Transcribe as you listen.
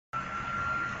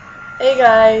Hey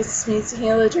guys, it's me,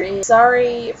 Tahila Dream.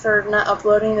 Sorry for not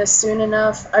uploading this soon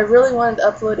enough. I really wanted to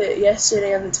upload it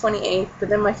yesterday on the 28th, but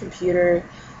then my computer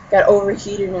got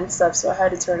overheated and stuff, so I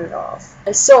had to turn it off.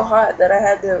 It's so hot that I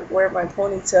had to wear my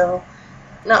ponytail.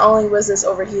 Not only was this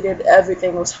overheated,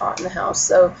 everything was hot in the house.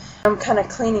 So I'm kind of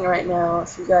cleaning right now,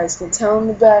 if you guys can tell in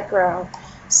the background.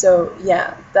 So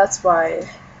yeah, that's why,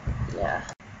 yeah.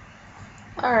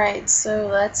 Alright, so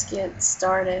let's get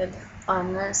started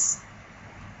on this.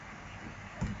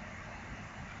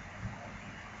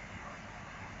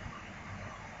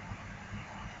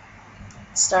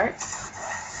 Start.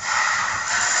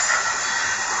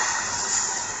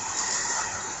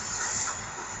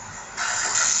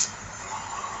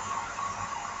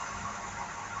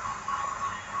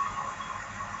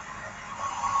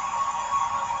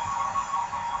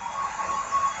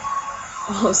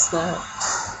 Oh snap.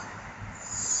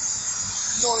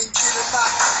 What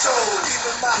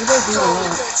are they doing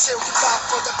now?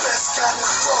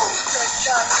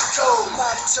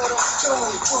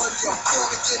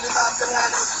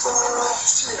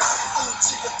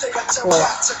 Cool.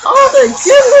 Oh, they're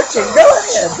good looking. Go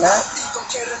ahead, Matt.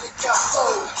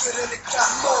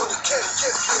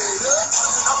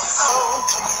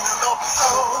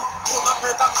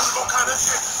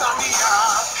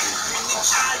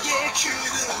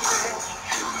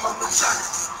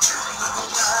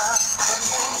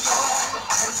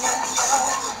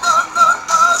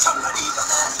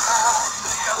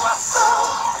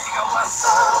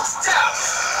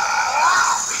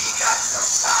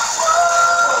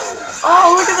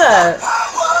 Oh, look at that!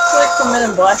 It's like the Men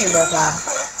in Black in background.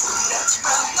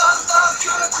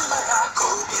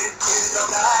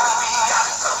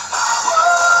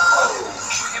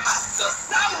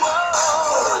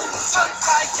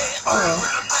 Oh.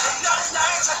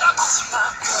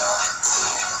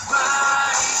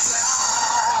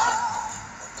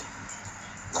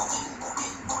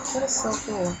 That is so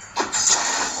cool.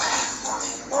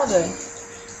 What are they?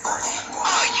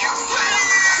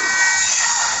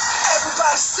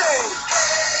 Everybody say,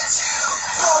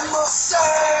 one more say.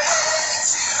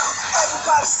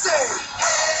 Everybody say,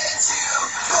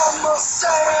 one more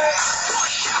say.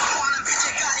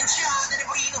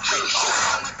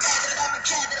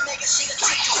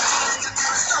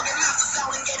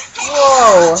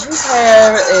 Whoa, his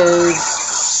hair is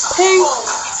pink.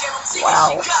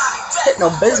 Wow, hitting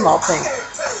abysmal pink.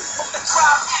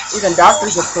 Even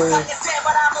doctors approve.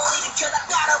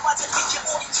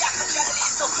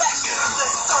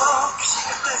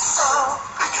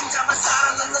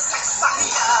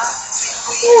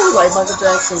 Ooh, like Michael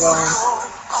Jackson going.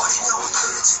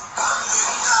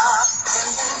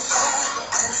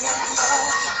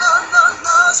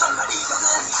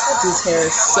 His hair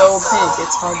is so pink,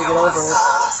 it's hard to get over it.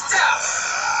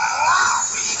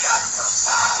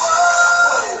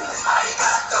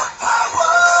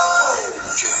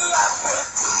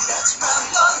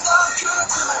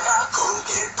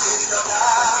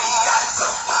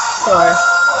 Sorry.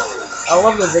 I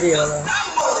love the video though.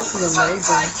 This is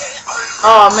amazing.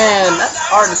 Oh man, that's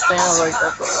hard to stand like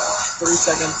that for 3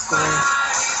 seconds for me.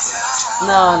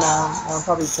 No, I'll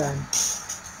probably 10.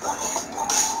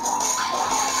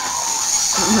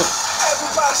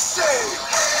 Everybody say,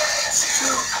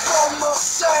 one more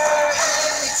say.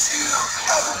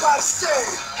 Everybody say,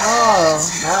 oh,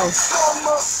 nice. one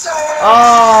more say.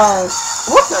 Oh,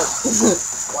 what the?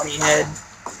 Funny head.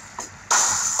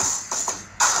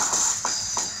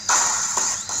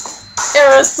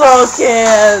 Aerosol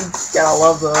cans! Gotta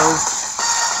love those.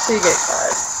 So you get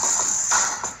cut.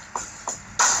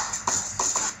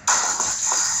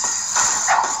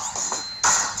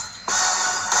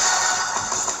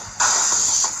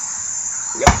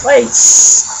 Your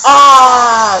face!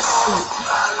 Ah! Shoot.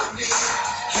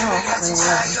 Oh, man.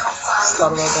 Just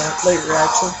thought about that. Late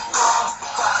reaction.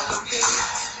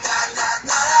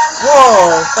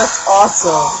 Whoa! That's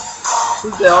awesome.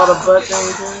 Who did all the butt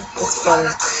things here? That's funny.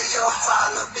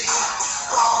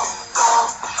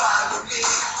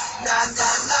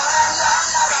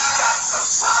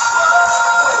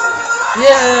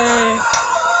 Yay!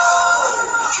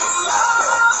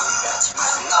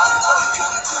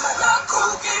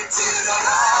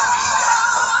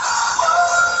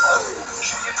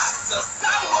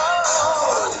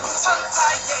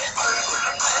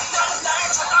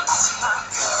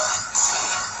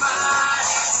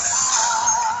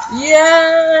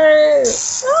 Yay!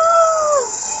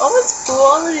 Oh, that's cool.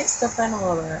 I'm really excited to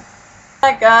all that. Oh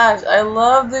my gosh, I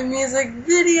love the music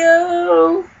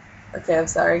video! Okay, I'm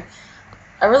sorry.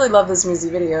 I really love this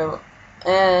music video.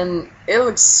 And it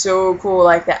looks so cool.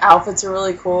 Like, the outfits are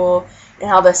really cool. and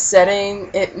how the setting,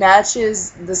 it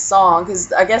matches the song,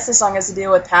 because I guess the song has to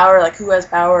deal with power, like who has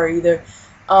power, either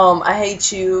I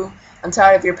hate you, I'm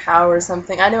tired of your power, or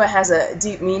something. I know it has a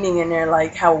deep meaning in there,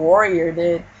 like how Warrior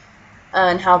did,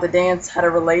 and how the dance had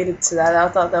related to that. I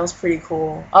thought that was pretty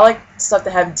cool. I like stuff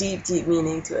that have deep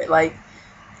meaning to it. Like,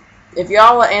 if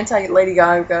y'all are anti-Lady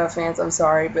Gaga fans, I'm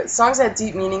sorry, but songs that have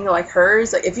deep meaning, like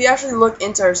hers, like if you actually look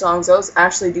into her songs, those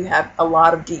actually do have a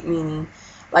lot of deep meaning.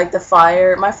 Like the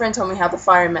fire, my friend told me how the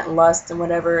fire meant lust and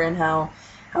whatever, and how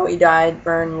he died,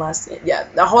 burned, lust. Yeah,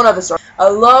 a whole other story. I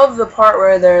love the part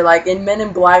where they're like in Men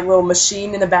in Black, little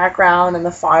machine in the background, and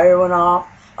the fire went off.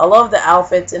 I love the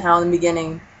outfits and how in the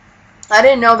beginning, I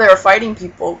didn't know they were fighting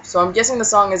people, so I'm guessing the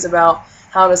song is about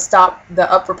how to stop the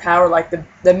upper power, like the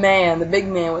big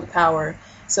man with power.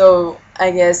 So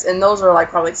I guess, and those are like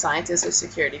probably scientists or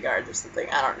security guards or something,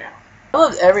 I don't know. I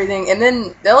loved everything, and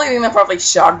then the only thing that probably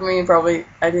shocked me, probably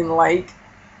I didn't like,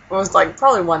 was like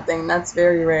probably one thing, that's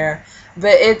very rare,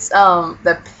 but it's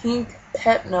the pink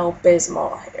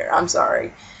Pepto-Bismol hair. I'm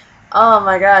sorry. Oh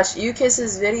my gosh,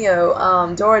 U-Kiss's video,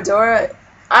 Dora,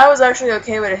 I was actually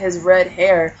okay with his red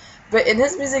hair, but in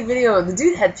this music video, the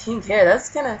dude had pink hair. That's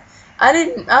kind of, I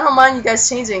don't mind you guys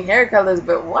changing hair colors,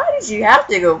 but why did you have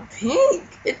to go pink?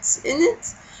 It's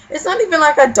not even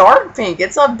like a dark pink.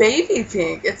 It's a baby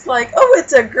pink. It's like, oh,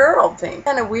 it's a girl pink.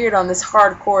 Kind of weird on this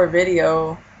hardcore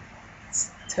video.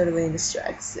 It's totally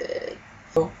distracted.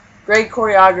 Great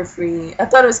choreography. I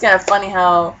thought it was kind of funny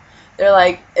how they're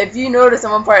like, if you notice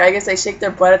in one part, I guess they shake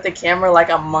their butt at the camera like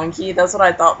a monkey. That's what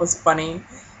I thought was funny.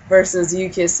 Versus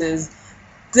U-Kiss's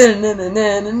dance.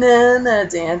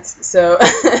 So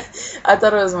I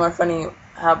thought it was more funny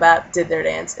how BAP did their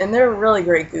dance, and they're a really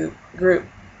great group.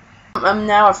 I'm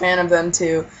now a fan of them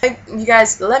too. You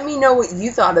guys, let me know what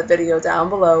you thought of the video down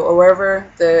below, or wherever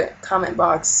the comment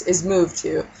box is moved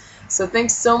to. So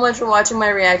thanks so much for watching my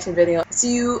reaction video.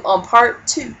 See you on part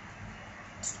 2.